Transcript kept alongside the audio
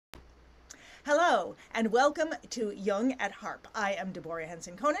Hello, and welcome to Jung at Harp. I am Deborah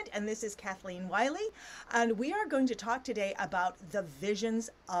Henson-Conant, and this is Kathleen Wiley, and we are going to talk today about the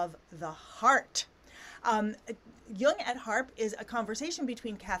visions of the heart. Um, Jung at Harp is a conversation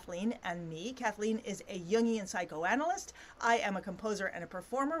between Kathleen and me. Kathleen is a Jungian psychoanalyst. I am a composer and a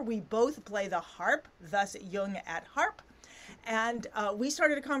performer. We both play the harp, thus Jung at Harp. And we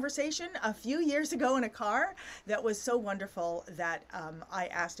started a conversation a few years ago in a car that was so wonderful that I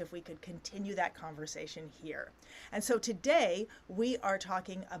asked if we could continue that conversation here. And so today we are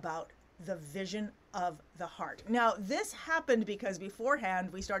talking about the vision of the heart. Now, this happened because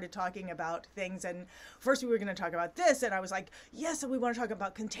beforehand we started talking about things, and first we were going to talk about this, and I was like, yes, we want to talk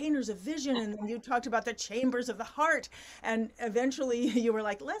about containers of vision, and then you talked about the chambers of the heart, and eventually you were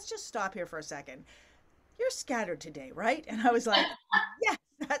like, let's just stop here for a second. You're scattered today, right? And I was like, yes,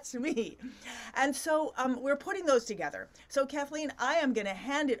 that's me. And so we're putting those together. So Kathleen, I am going to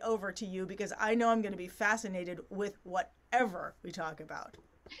hand it over to you because I know I'm going to be fascinated with whatever we talk about.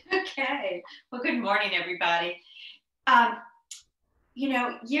 Okay. Well, good morning, everybody.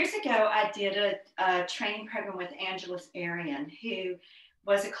 Years ago, I did a training program with Angeles Arrien, who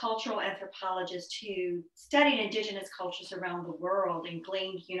was a cultural anthropologist who studied indigenous cultures around the world and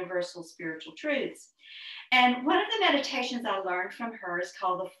gleaned universal spiritual truths. And one of the meditations I learned from her is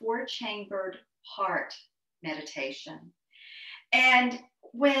called the four-chambered heart meditation. And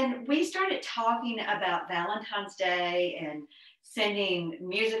when we started talking about Valentine's Day and sending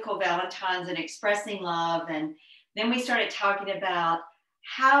musical Valentines and expressing love, and then we started talking about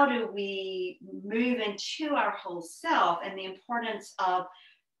how do we move into our whole self and the importance of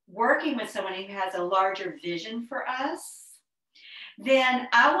working with someone who has a larger vision for us, then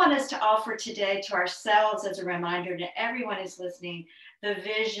I want us to offer today to ourselves as a reminder to everyone who's listening, the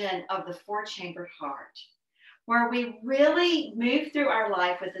vision of the four-chambered heart, where we really move through our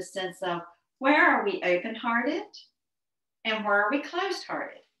life with a sense of where are we open-hearted and where are we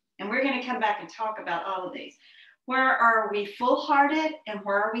closed-hearted? And we're going to come back and talk about all of these. Where are we full-hearted and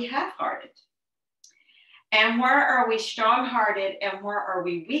where are we half-hearted? And where are we strong-hearted and where are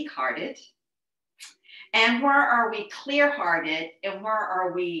we weak-hearted? And where are we clear-hearted and where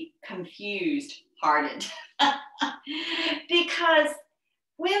are we confused-hearted? Because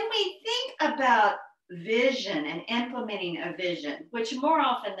when we think about vision and implementing a vision, which more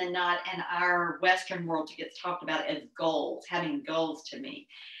often than not in our Western world gets talked about as goals, having goals to me.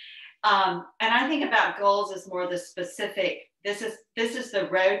 And I think about goals as more the specific, this is the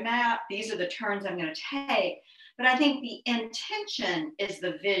roadmap, these are the turns I'm going to take. But I think the intention is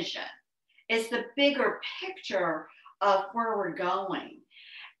the vision. It's the bigger picture of where we're going.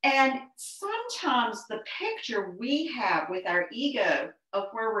 And sometimes the picture we have with our ego of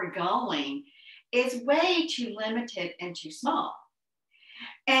where we're going is way too limited and too small.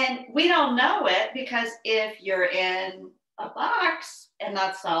 And we don't know it because if you're in a box and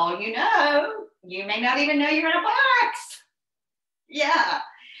that's all you know, you may not even know you're in a box. Yeah.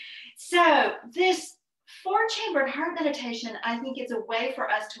 So this four-chambered heart meditation, I think it's a way for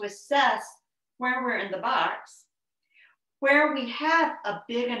us to assess where we're in the box, where we have a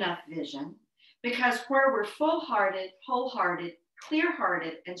big enough vision, because where we're full-hearted, wholehearted,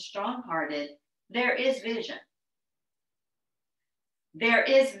 clear-hearted, and strong-hearted, there is vision. There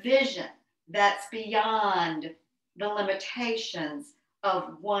is vision that's beyond the limitations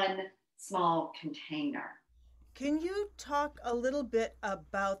of one small container. Can you talk a little bit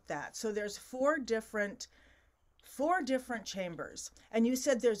about that? So there's four different chambers, and you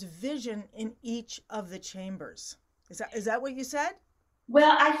said there's vision in each of the chambers. Is that what you said?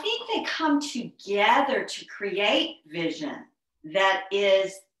 Well, I think they come together to create vision that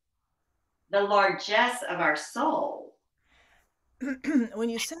is the largesse of our soul. When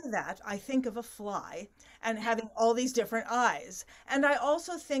you say that, I think of a fly and having all these different eyes. And I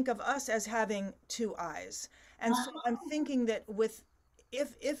also think of us as having two eyes. And so I'm thinking that with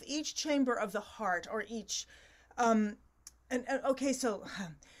if each chamber of the heart or each and okay, so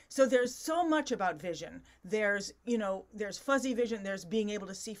there's so much about vision. There's fuzzy vision, there's being able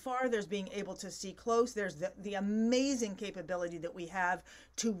to see far, there's being able to see close, there's the amazing capability that we have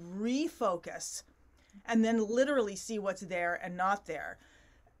to refocus and then literally see what's there and not there.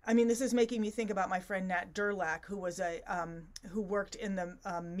 I mean, this is making me think about my friend Nat Durlack, who was who worked in the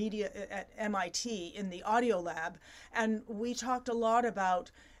media at MIT in the audio lab, and we talked a lot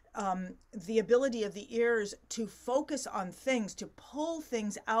about the ability of the ears to focus on things, to pull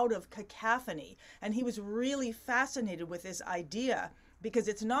things out of cacophony. And he was really fascinated with this idea because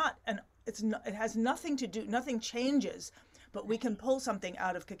it has nothing to do, nothing changes, but we can pull something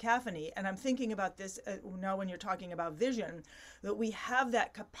out of cacophony. And I'm thinking about this now when you're talking about vision, that we have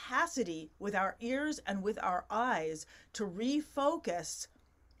that capacity with our ears and with our eyes to refocus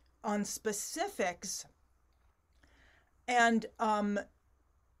on specifics. And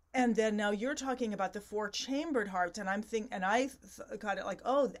then now you're talking about the four chambered harps, and I got it like,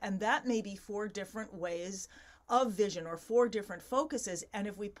 oh, and that may be four different ways of vision or four different focuses. And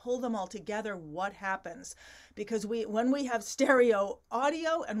if we pull them all together, what happens? Because when we have stereo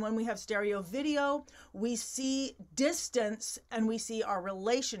audio and when we have stereo video, we see distance and we see our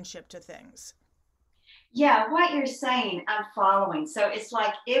relationship to things. Yeah, what you're saying, I'm following. So it's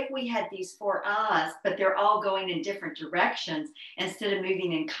like if we had these four eyes, but they're all going in different directions, instead of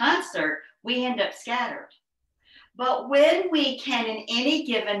moving in concert, we end up scattered. But when we can, in any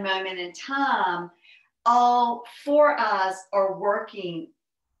given moment in time, all four eyes are working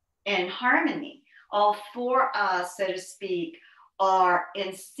in harmony. All four eyes, so to speak, are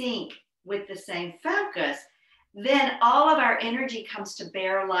in sync with the same focus. Then all of our energy comes to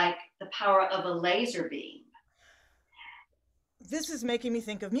bear like the power of a laser beam. This is making me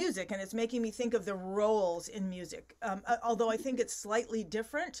think of music, and it's making me think of the roles in music. Although I think it's slightly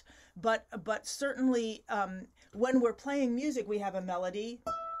different, but certainly when we're playing music, we have a melody,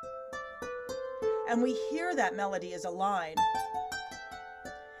 and we hear that melody as a line,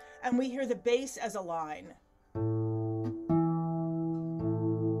 and we hear the bass as a line.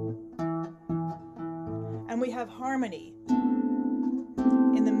 And we have harmony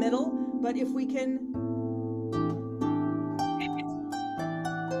in the middle, but if we can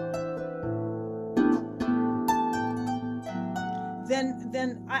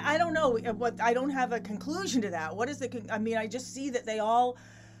then I don't know what, I don't have a conclusion to that. What is I mean, I just see that they all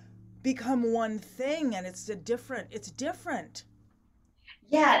become one thing, and it's different.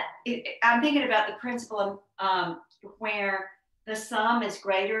 Yeah, I'm thinking about the principle of where the sum is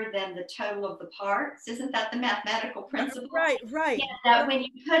greater than the total of the parts. Isn't that the mathematical principle? Right. Yeah, that when you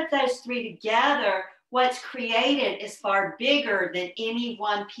put those three together, what's created is far bigger than any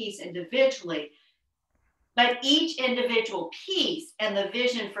one piece individually. But each individual piece and the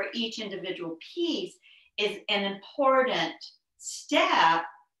vision for each individual piece is an important step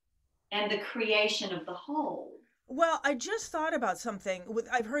in the creation of the whole. Well, I just thought about something.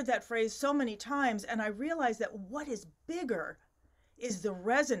 I've heard that phrase so many times, and I realized that what is bigger is the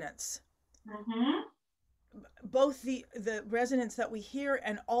resonance. Mm-hmm. Both the resonance that we hear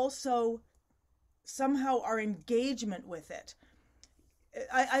and also somehow our engagement with it.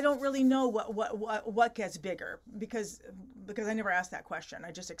 I don't really know what gets bigger because I never asked that question.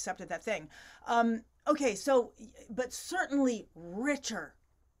 I just accepted that thing. Okay, so but certainly richer.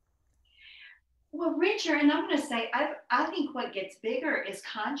 Well, richer, and I'm going to say, I think what gets bigger is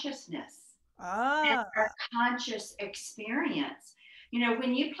consciousness and our conscious experience. You know,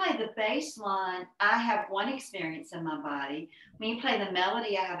 when you play the bass line, I have one experience in my body. When you play the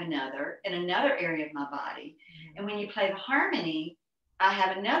melody, I have another in another area of my body. Mm-hmm. And when you play the harmony, I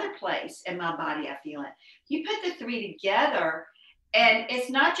have another place in my body, I feel it. You put the three together, and it's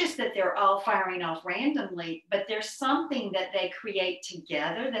not just that they're all firing off randomly, but there's something that they create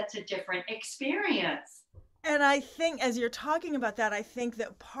together that's a different experience. And I think as you're talking about that, I think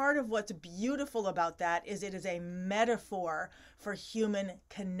that part of what's beautiful about that is it is a metaphor for human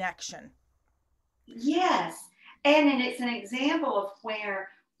connection. Yes. And it's an example of where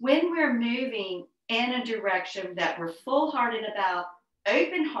when we're moving in a direction that we're full-hearted about,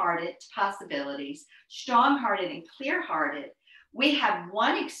 open-hearted to possibilities, strong-hearted and clear-hearted, we have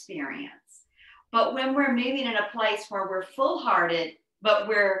one experience. But when we're moving in a place where we're full-hearted, but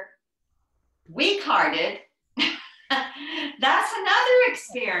we're weak-hearted, that's another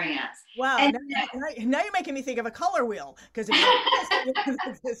experience. Wow. And now you're making me think of a color wheel.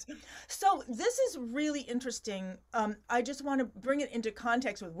 So this is really interesting. I just want to bring it into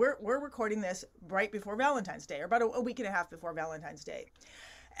context with we're recording this right before Valentine's Day, or about a week and a half before Valentine's Day.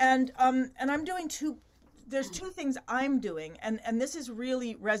 And I'm doing there's two things I'm doing, and this is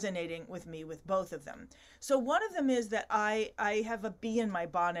really resonating with me with both of them. So one of them is that I have a bee in my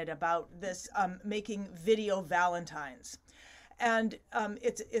bonnet about this making video Valentines. And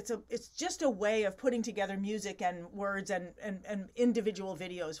it's just a way of putting together music and words and individual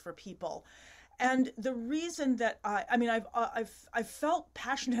videos for people. And the reason that I've felt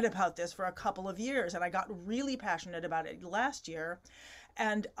passionate about this for a couple of years, and I got really passionate about it last year.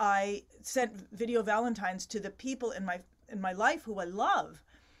 And I sent video Valentines to the people in my life who I love.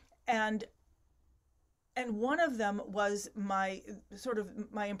 And and one of them was my sort of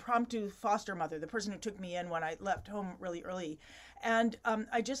my impromptu foster mother, the person who took me in when I left home really early. And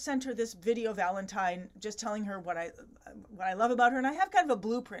I just sent her this video Valentine, just telling her what I love about her, and I have kind of a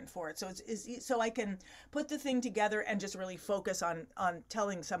blueprint for it, so it's so I can put the thing together and just really focus on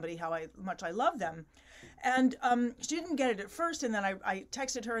telling somebody how much I love them. And she didn't get it at first, and then I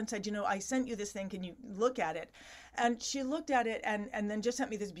texted her and said, you know, I sent you this thing, can you look at it? And she looked at it and then just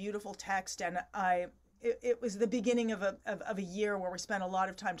sent me this beautiful text, and it was the beginning of a year where we spent a lot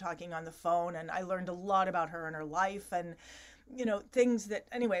of time talking on the phone, and I learned a lot about her and her life, and you know, things that,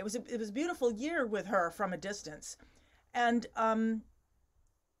 anyway, it was a beautiful year with her from a distance. And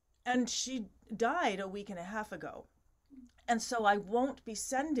she died a week and a half ago. And so I won't be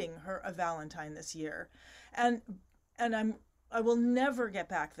sending her a Valentine this year. And I will never get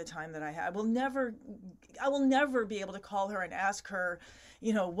back the time that I had. I will never be able to call her and ask her,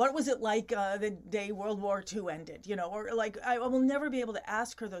 you know, what was it like the day World War II ended, you know, or like, I will never be able to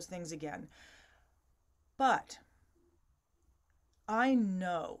ask her those things again. But I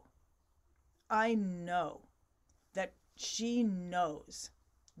know that she knows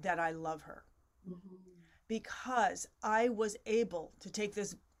that I love her. Mm-hmm. Because I was able to take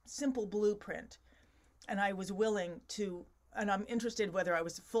this simple blueprint, and I was willing to, and I'm interested whether I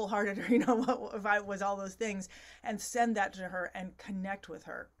was full-hearted or, you know, if I was all those things, and send that to her and connect with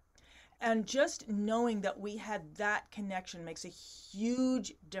her. And just knowing that we had that connection makes a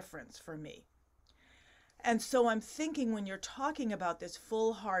huge difference for me. And so I'm thinking, when you're talking about this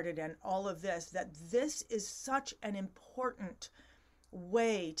full-hearted and all of this, that this is such an important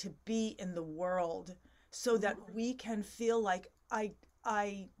way to be in the world, so that we can feel like I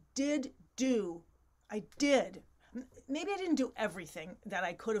did. Maybe I didn't do everything that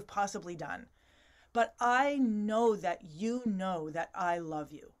I could have possibly done, but I know that you know that I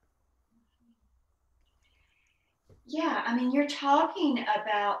love you. Yeah, I mean, you're talking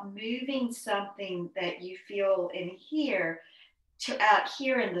about moving something that you feel in here to out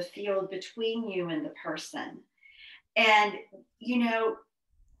here in the field between you and the person. And, you know,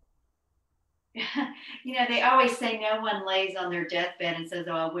 they always say no one lays on their deathbed and says,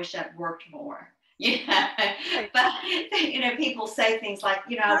 "Oh, I wish I'd worked more." Right. But people say things like,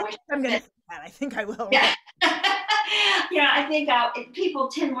 "I wish." I'm going to say that. I think I will. Yeah. I think people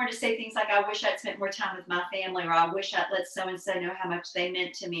tend more to say things like, "I wish I'd spent more time with my family," or "I wish I'd let so and so know how much they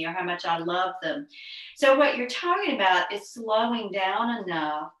meant to me," or "how much I love them." So what you're talking about is slowing down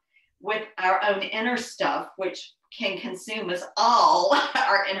enough with our own inner stuff, which can consume us all,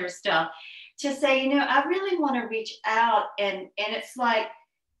 our inner stuff, to say, I really want to reach out, and it's like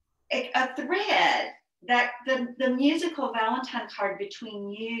a thread, that the musical Valentine card between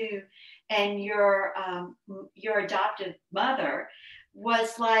you and your adoptive mother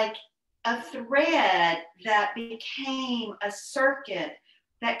was like a thread that became a circuit,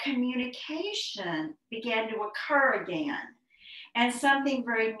 that communication began to occur again, and something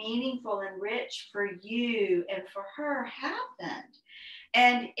very meaningful and rich for you and for her happened.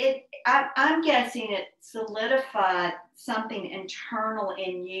 And I'm guessing it solidified something internal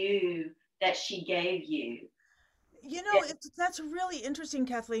in you that she gave you. You know, that's really interesting,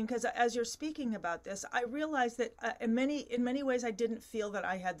 Kathleen, because as you're speaking about this, I realized that in many ways I didn't feel that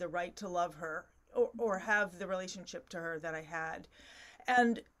I had the right to love her, or have the relationship to her that I had.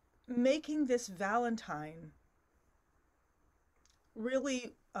 And making this Valentine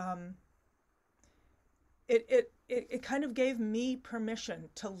really, it kind of gave me permission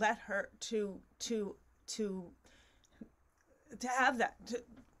to let her to have that,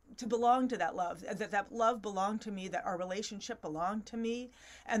 to belong to that love, that love belonged to me, that our relationship belonged to me,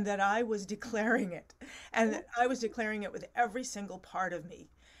 and that I was declaring it, and that I was declaring it with every single part of me.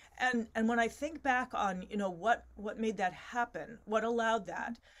 And when I think back on, what made that happen, what allowed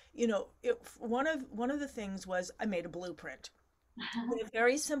that, one of the things was I made a blueprint. A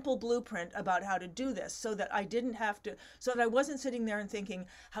very simple blueprint about how to do this, so that I didn't have to, so that I wasn't sitting there and thinking,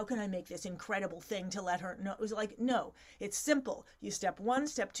 how can I make this incredible thing to let her know? It was like, no, it's simple. You step 1,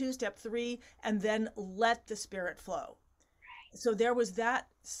 step 2, step 3, and then let the spirit flow. So there was that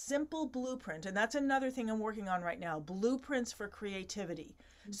simple blueprint. And that's another thing I'm working on right now, blueprints for creativity,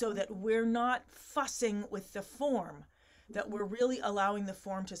 so that we're not fussing with the form, that we're really allowing the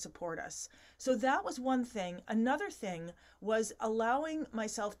form to support us. So that was one thing. Another thing was allowing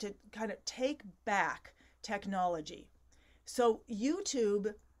myself to kind of take back technology. So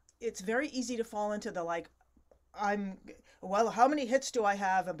YouTube, it's very easy to fall into the like, how many hits do I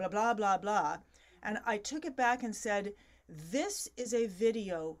have, and blah, blah, blah, blah. And I took it back and said, this is a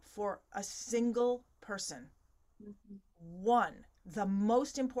video for a single person. Mm-hmm. One, the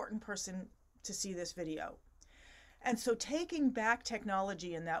most important person to see this video. And so taking back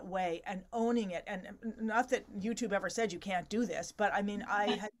technology in that way and owning it, and not that YouTube ever said you can't do this, but I mean,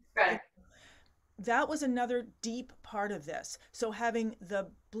 Right. that was another deep part of this. So having the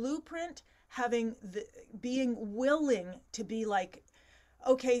blueprint, being willing to be like,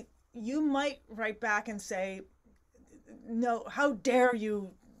 okay, you might write back and say, no, how dare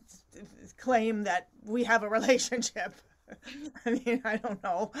you claim that we have a relationship? I mean, I don't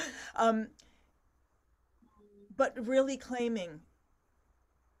know. But really claiming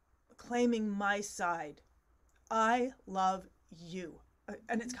my side. I love you.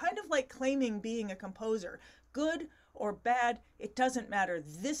 And it's kind of like claiming being a composer. Good or bad, it doesn't matter.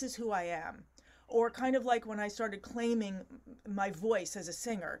 This is who I am. Or kind of like when I started claiming my voice as a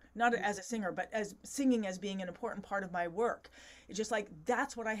singer, not as a singer, but as singing as being an important part of my work. It's just like,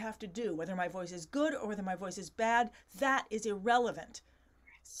 that's what I have to do. Whether my voice is good or whether my voice is bad, that is irrelevant.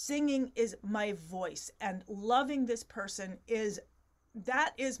 Singing is my voice, and loving this person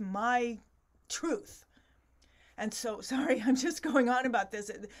that is my truth. And so, sorry, I'm just going on about this,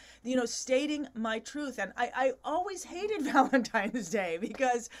 stating my truth. And I always hated Valentine's Day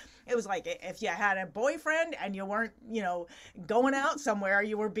because it was like, if you had a boyfriend and you weren't, going out somewhere,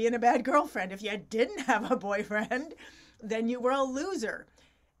 you were being a bad girlfriend. If you didn't have a boyfriend, then you were a loser.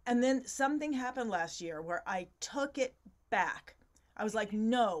 And then something happened last year where I took it back. I was like,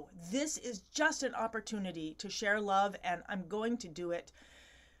 no, this is just an opportunity to share love, and I'm going to do it.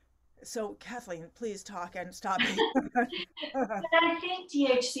 So Kathleen, please talk and stop me. But I think,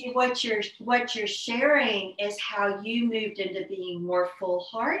 DHC, what you're sharing is how you moved into being more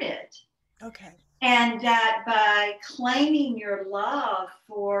full-hearted. Okay. And that by claiming your love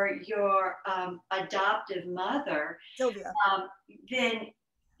for your adoptive mother, Sylvia, then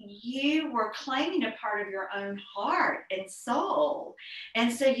you were claiming a part of your own heart and soul.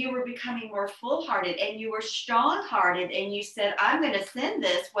 And so you were becoming more full-hearted, and you were strong-hearted, and you said, I'm going to send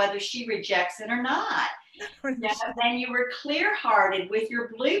this whether she rejects it or not. And you were clear-hearted with your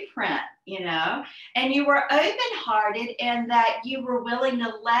blueprint, and you were open-hearted in that you were willing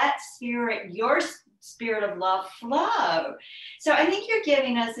to let your spirit of love flow. So I think you're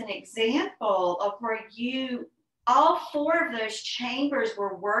giving us an example of where all four of those chambers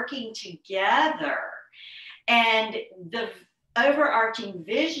were working together, and the overarching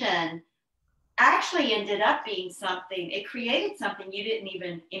vision actually ended up being something. It created something you didn't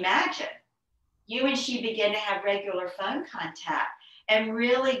even imagine. You and she began to have regular phone contact and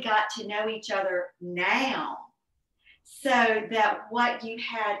really got to know each other now, so that what you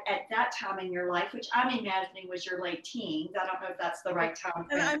had at that time in your life, which I'm imagining was your late teens, I don't know if that's the right time.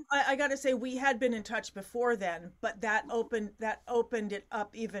 And I got to say, we had been in touch before then, but that opened it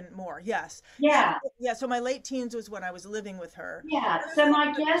up even more. Yes. Yeah. Yeah. So my late teens was when I was living with her. Yeah. So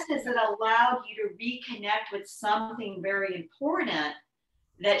my guess is it allowed you to reconnect with something very important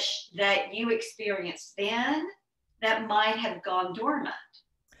that you experienced then that might have gone dormant.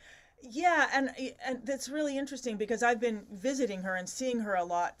 Yeah, and that's really interesting because I've been visiting her and seeing her a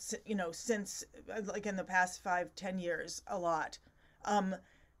lot, since like in the past 5-10 years, a lot.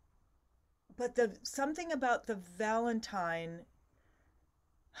 But something about the Valentine,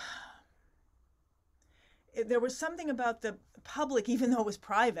 there was something about the public, even though it was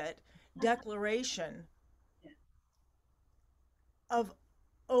private, declaration of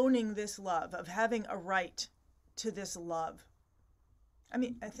owning this love, of having a right to this love. I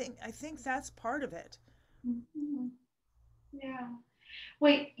mean, I think that's part of it. Mm-hmm. Yeah.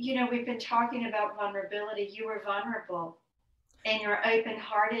 Wait, we've been talking about vulnerability. You were vulnerable. And your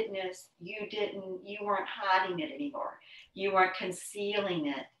open-heartedness, you weren't hiding it anymore. You weren't concealing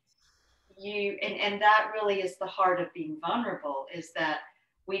it. And that really is the heart of being vulnerable, is that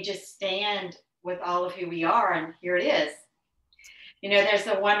we just stand with all of who we are, and here it is. There's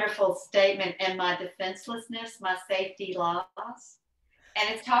a wonderful statement, in my defenselessness, my safety lies. And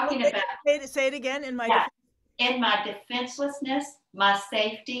it's talking about... Say it again. In my defenselessness, my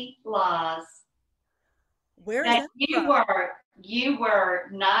safety lies. Where is that you were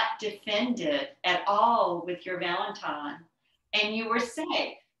not defended at all with your Valentine, and you were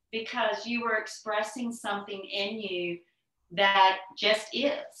safe because you were expressing something in you that just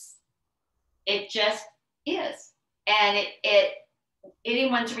is. It just is. And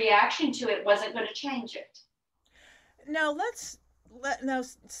anyone's reaction to it wasn't going to change it. Now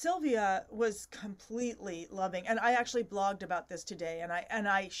Sylvia was completely loving, and I actually blogged about this today, and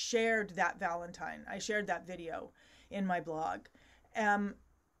I shared that Valentine. I shared that video in my blog,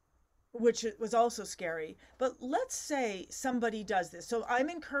 which was also scary. But let's say somebody does this. So I'm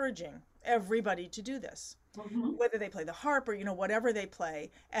encouraging everybody to do this. Mhm. whether they play the harp or, whatever they play.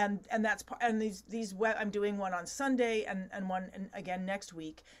 And that's and I'm doing one on Sunday and one again next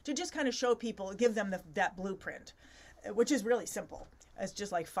week to just kind of show people, give them that blueprint, which is really simple. It's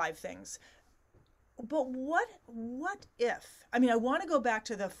just like 5 things. But what if, I mean, I want to go back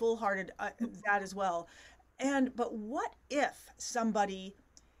to the full-hearted, that as well. But what if somebody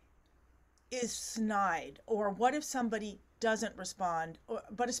is snide, or what if somebody doesn't respond,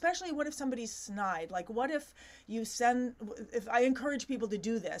 but especially what if somebody's snide? Like, what if if I encourage people to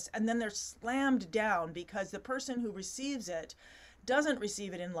do this and then they're slammed down because the person who receives it doesn't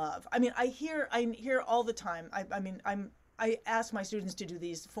receive it in love? I mean, I hear all the time. I ask my students to do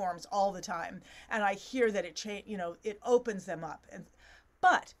these forms all the time, and I hear that it opens them up.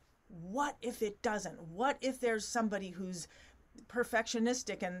 But what if it doesn't? What if there's somebody who's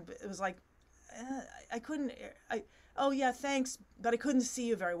perfectionistic and it was like, I couldn't, oh yeah, thanks, but I couldn't see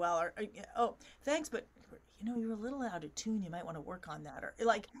you very well, or oh, thanks, but you were a little out of tune. You might want to work on that, or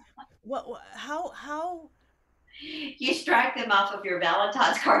like, how? You strike them off of your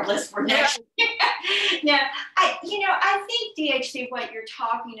Valentine's card list for next year. No, I think DHC, what you're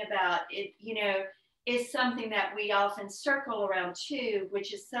talking about, is something that we often circle around too,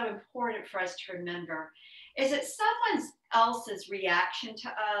 which is so important for us to remember, is that someone else's reaction to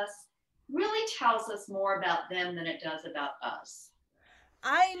us really tells us more about them than it does about us.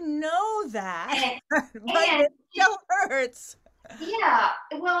 I know that, but And it still hurts. yeah,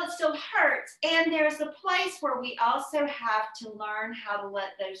 well, it still hurts. And there's a place where we also have to learn how to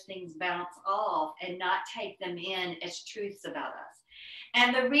let those things bounce off and not take them in as truths about us.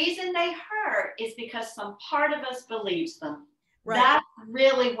 And the reason they hurt is because some part of us believes them. Right. That's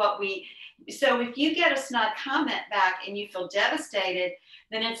really so if you get a snide comment back and you feel devastated,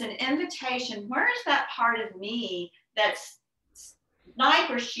 then it's an invitation. Where is that part of me that's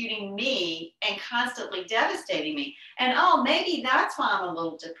sniper shooting me and constantly devastating me? And maybe that's why I'm a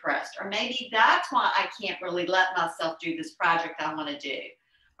little depressed, or maybe that's why I can't really let myself do this project I want to do,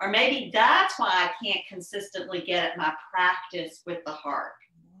 or maybe that's why I can't consistently get at my practice with the harp.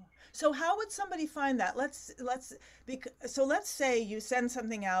 So how would somebody find that? So let's say you send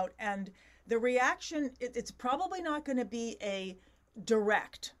something out and the reaction, it's probably not going to be a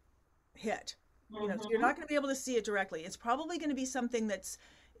direct hit. So you're not going to be able to see it directly. It's probably going to be something that's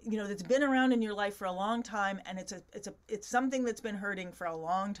been around in your life for a long time, and it's something that's been hurting for a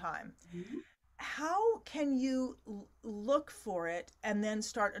long time. Mm-hmm. How can you look for it and then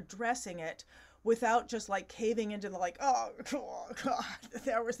start addressing it without just like caving into the like, oh God,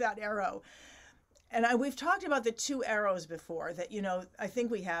 there was that arrow? And we've talked about the 2 arrows before that, I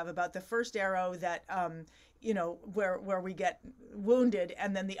think we have, about the first arrow that, where we get wounded,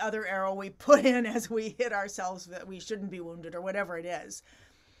 and then the other arrow we put in as we hit ourselves that we shouldn't be wounded, or whatever it is.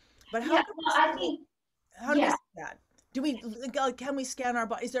 But how do we see that? Can we scan our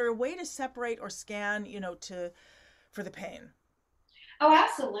body? Is there a way to separate or scan, for the pain? Oh,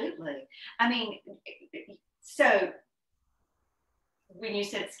 absolutely. I mean, so when you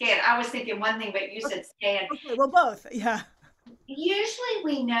said scan, I was thinking one thing, but you said scan. Okay, well, both, yeah. Usually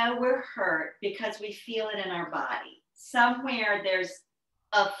we know we're hurt because we feel it in our body. Somewhere there's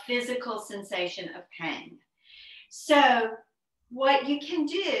a physical sensation of pain. So what you can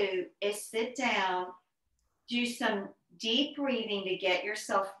do is sit down, do some deep breathing to get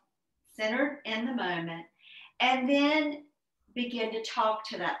yourself centered in the moment, and then begin to talk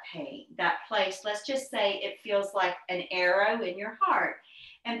to that pain, that place. Let's just say it feels like an arrow in your heart,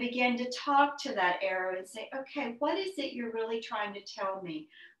 and begin to talk to that arrow and say, okay, what is it you're really trying to tell me?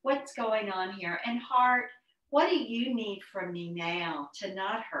 What's going on here? And heart, what do you need from me now to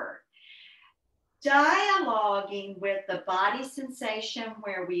not hurt? Dialoguing with the body sensation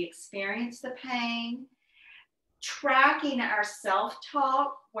where we experience the pain, tracking our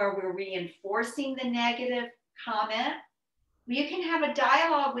self-talk where we're reinforcing the negative comment. You can have a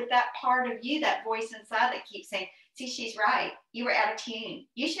dialogue with that part of you, that voice inside that keeps saying, see, she's right. You were out of tune.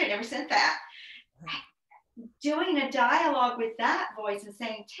 You should have never sent that. Doing a dialogue with that voice and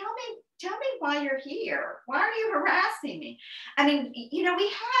saying, tell me why you're here. Why are you harassing me? I mean,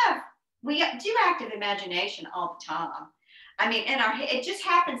 we do active imagination all the time. I mean, it just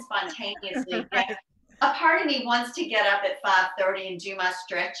happens spontaneously. Right. A part of me wants to get up at 5:30 and do my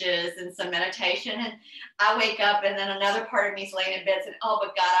stretches and some meditation. And I wake up, and then another part of me is laying in bed saying, oh,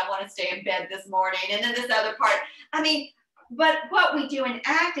 but God, I want to stay in bed this morning. And then this other part, but what we do in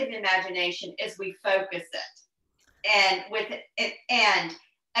active imagination is we focus it. And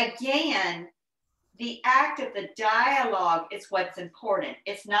again, the act of the dialogue is what's important.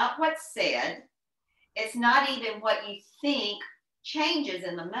 It's not what's said. It's not even what you think changes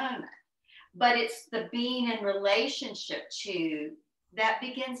in the moment. but it's the being in relationship to that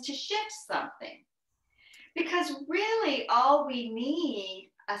begins to shift something. Because really all we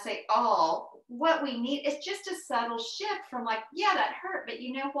need, I say all, what we need is just a subtle shift from like, yeah, that hurt, but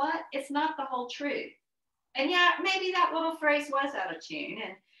you know what? It's not the whole truth. And yeah, maybe that little phrase was out of tune,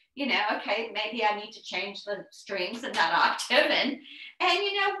 and okay, maybe I need to change the strings in that octave, and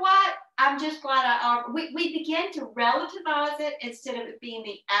you know what? I'm just glad we begin to relativize it instead of it being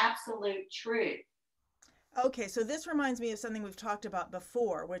the absolute truth. Okay, so this reminds me of something we've talked about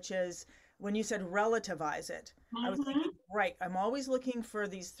before, which is when you said relativize it. I was Mm-hmm. thinking, right, I'm always looking for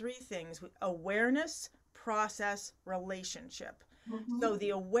these three things: awareness, process, relationship. Mm-hmm. So the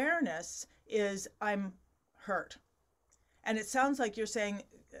awareness is I'm hurt. And it sounds like you're saying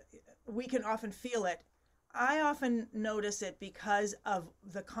we can often feel it. I often notice it because of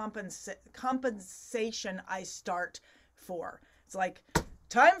the compensation I start for. It's like,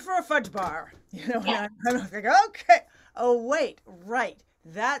 time for a fudge bar, Yeah. and I'm like, okay, oh, wait, right.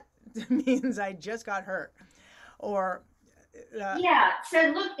 That means I just got hurt. Or, uh, Yeah.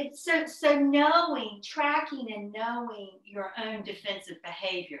 So look, it's so knowing, tracking and knowing your own defensive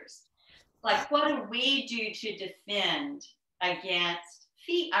behaviors. Like, what do we do to defend against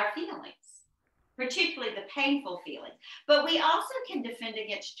our feelings, particularly the painful feelings? But we also can defend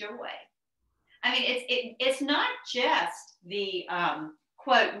against joy. I mean, it's not just the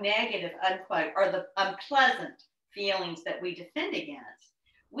quote negative unquote or the unpleasant feelings that we defend against.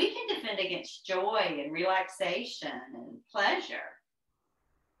 We can defend against joy and relaxation and pleasure.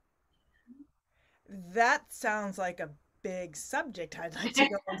 that sounds like a big subject I'd like to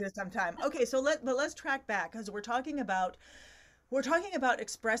go into sometime. Okay, so let's track back because we're talking about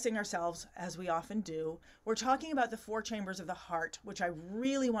expressing ourselves as we often do. We're talking about the four chambers of the heart, which I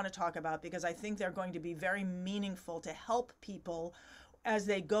really want to talk about because I think they're going to be very meaningful to help people as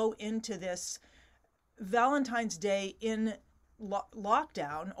they go into this Valentine's Day in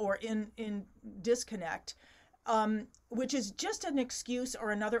lockdown or in disconnect, which is just an excuse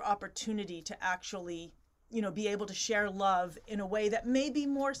or another opportunity to actually be able to share love in a way that may be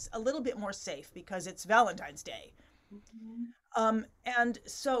a little bit more safe because it's Valentine's Day. Mhm. And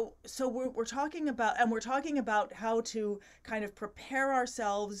so we're talking about how to kind of prepare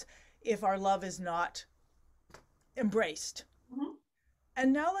ourselves if our love is not embraced. Mhm.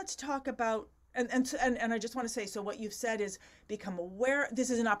 And now let's talk about and I just want to say, so what you've said is become aware. This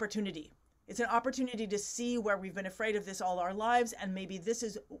is an opportunity. It's an opportunity to see where we've been afraid of this all our lives, and maybe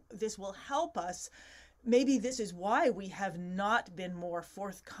this will help us. Maybe this is why we have not been more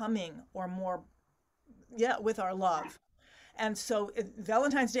forthcoming or more, yeah, with our love. And so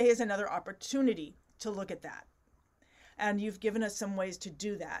Valentine's Day is another opportunity to look at that. And you've given us some ways to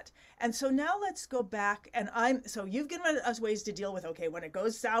do that. And so now let's go back so you've given us ways to deal with, okay, when it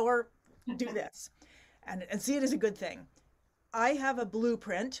goes sour, do this and see it as a good thing. I have a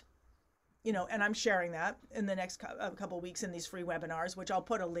blueprint, and I'm sharing that in the next couple of weeks in these free webinars, which I'll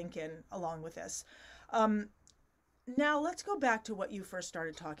put a link in along with this. Um, Now let's go back to what you first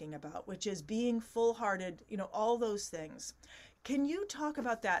started talking about, which is being full-hearted, all those things. Can you talk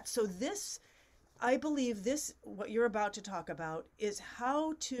about that? So I believe what you're about to talk about is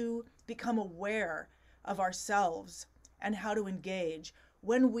how to become aware of ourselves and how to engage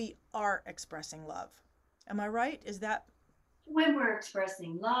when we are expressing love. Am I right? Is that When we're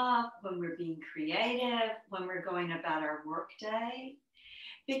expressing love, when we're being creative, when we're going about our workday,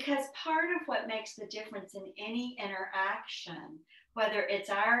 because part of what makes the difference in any interaction, whether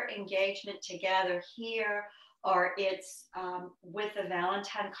it's our engagement together here or it's with a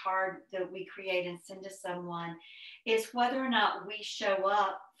Valentine card that we create and send to someone, is whether or not we show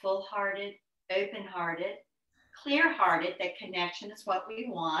up full-hearted, open-hearted, clear-hearted, that connection is what we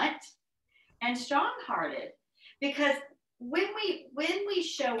want, and strong-hearted. Because when we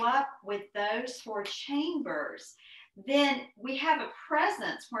show up with those four chambers, then we have a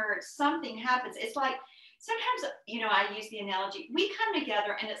presence where something happens. It's like sometimes, I use the analogy, we come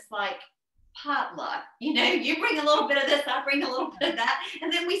together and it's like potluck. You bring a little bit of this, I bring a little bit of that,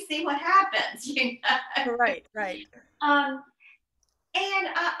 and then we see what happens. right? Right. Um, and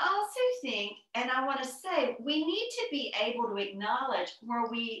I also think, and I want to say, we need to be able to acknowledge where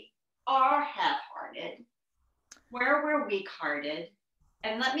we are half-hearted, where we're weak-hearted,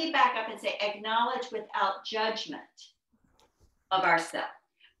 and let me back up and say acknowledge without judgment of ourselves,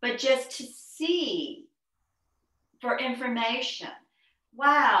 but just to see for information.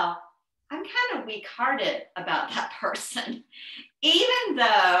 Wow, I'm kind of weak-hearted about that person, even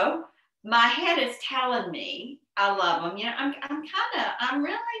though my head is telling me I love them. I'm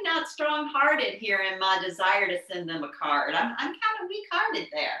really not strong-hearted here in my desire to send them a card. I'm kind of weak-hearted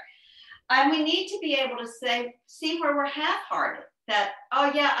there. And we need to be able to see where we're half-hearted. That,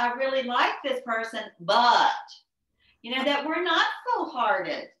 oh yeah, I really like this person, but that we're not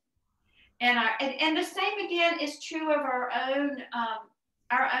full-hearted. And the same again is true of our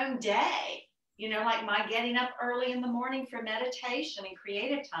own day. Like my getting up early in the morning for meditation and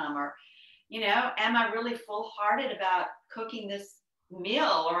creative time, or am I really full-hearted about cooking this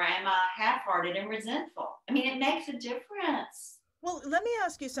meal, or am I half-hearted and resentful? I mean, it makes a difference. Well, let me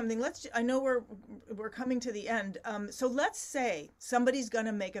ask you something. I know we're coming to the end. So let's say somebody's going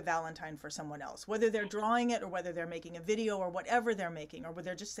to make a Valentine for someone else, whether they're drawing it or whether they're making a video or whatever they're making, or whether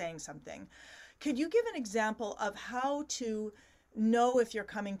they're just saying something. Could you give an example of how to know if you're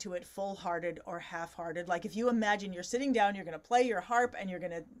coming to it full-hearted or half-hearted? Like if you imagine you're sitting down, you're going to play your harp and you're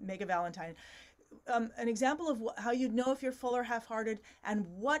going to make a Valentine. An example of how you'd know if you're full or half-hearted, and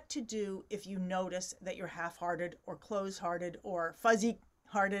what to do if you notice that you're half-hearted or closed-hearted or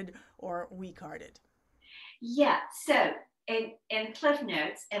fuzzy-hearted or weak-hearted. Yeah, so in Cliff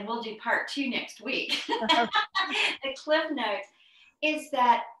Notes, and we'll do part 2 next week, the Cliff Notes is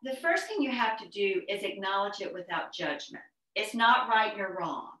that the first thing you have to do is acknowledge it without judgment. It's not right or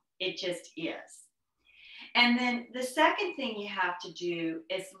wrong. It just is. And then the second thing you have to do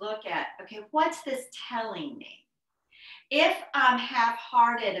is look at, okay, what's this telling me? If I'm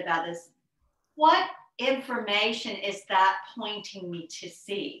half-hearted about this, what information is that pointing me to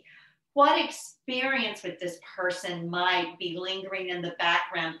see? What experience with this person might be lingering in the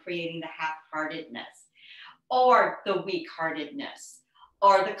background, creating the half-heartedness, or the weak-heartedness,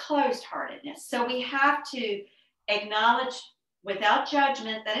 or the closed-heartedness? So we have to acknowledge without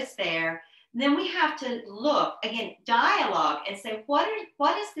judgment that it's there. Then we have to look, again, dialogue, and say, what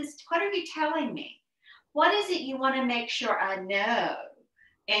is this? What are you telling me? What is it you want to make sure I know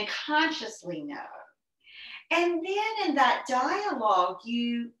and consciously know? And then in that dialogue,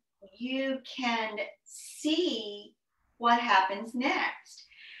 you can see what happens next.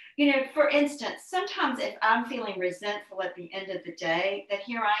 For instance, sometimes if I'm feeling resentful at the end of the day, that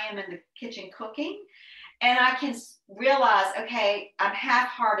here I am in the kitchen cooking, and I can realize, okay, I'm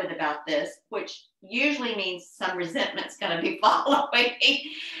half-hearted about this, which usually means some resentment's going to be following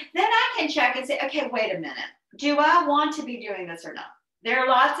me. Then I can check and say, okay, wait a minute. Do I want to be doing this or not? There are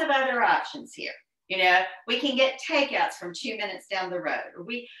lots of other options here. We can get takeouts from 2 minutes down the road. Or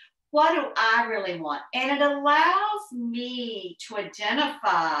what do I really want? And it allows me to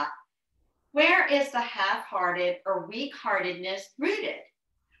identify, where is the half-hearted or weak-heartedness rooted?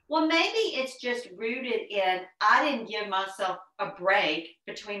 Well, maybe it's just rooted in, I didn't give myself a break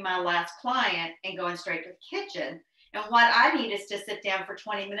between my last client and going straight to the kitchen. And what I need is to sit down for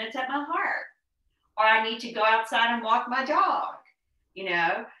 20 minutes at my heart. Or I need to go outside and walk my dog,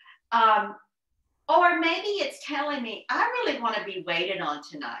 Or maybe it's telling me, I really want to be waited on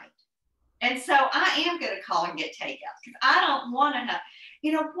tonight. And so I am going to call and get takeouts because I don't want to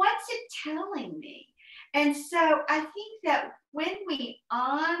know, what's it telling me? And so I think that when we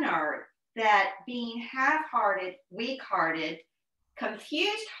honor that being half-hearted, weak-hearted,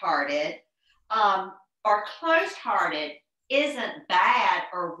 confused-hearted, or closed-hearted isn't bad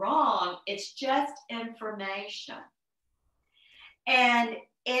or wrong, it's just information. And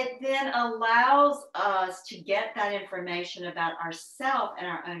it then allows us to get that information about ourselves and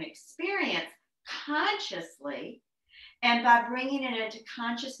our own experience consciously. And by bringing it into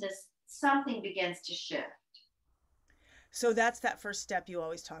consciousness, something begins to shift. So that's that first step you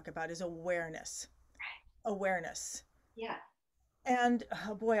always talk about, is awareness. Right. Awareness. Yeah. And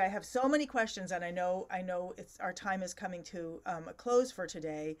oh boy, I have so many questions, and I know our time is coming to a close for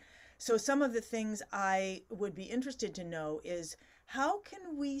today. So some of the things I would be interested to know is, how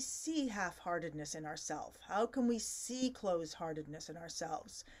can we see half-heartedness in ourselves? How can we see closed-heartedness in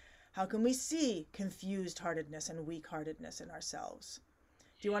ourselves? How can we see confused-heartedness and weak-heartedness in ourselves?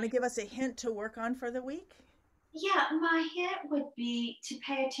 Do you want to give us a hint to work on for the week? Yeah, my hint would be to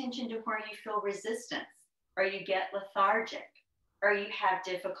pay attention to where you feel resistance, or you get lethargic, or you have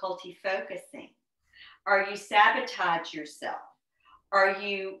difficulty focusing, or you sabotage yourself, or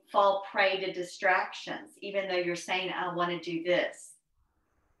you fall prey to distractions, even though you're saying, I want to do this.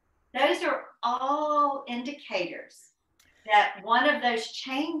 Those are all indicators that one of those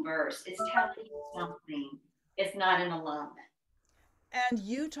chambers is telling you something is not in alignment. And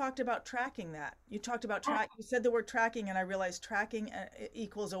you talked about tracking that. You talked about you said the word tracking, and I realized tracking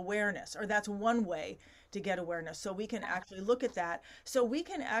equals awareness, or that's one way to get awareness. So we can actually look at that. So we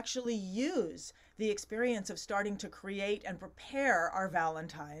can actually use the experience of starting to create and prepare our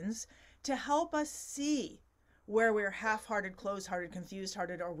Valentines to help us see where we're half-hearted, closed-hearted,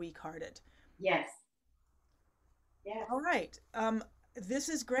 confused-hearted, or weak-hearted. Yes. Yes. All right. this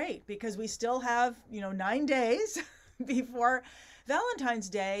is great because we still have, 9 days before Valentine's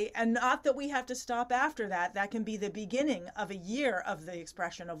Day, and not that we have to stop after that. That can be the beginning of a year of the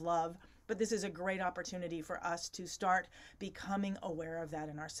expression of love. But this is a great opportunity for us to start becoming aware of that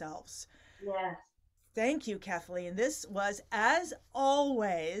in ourselves. Yes. Thank you, Kathleen. This was, as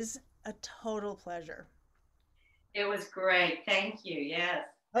always, a total pleasure. It was great. Thank you. Yes.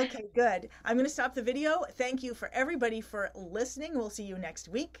 Okay, good. I'm going to stop the video. Thank you for everybody for listening. We'll see you next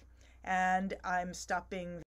week. And I'm stopping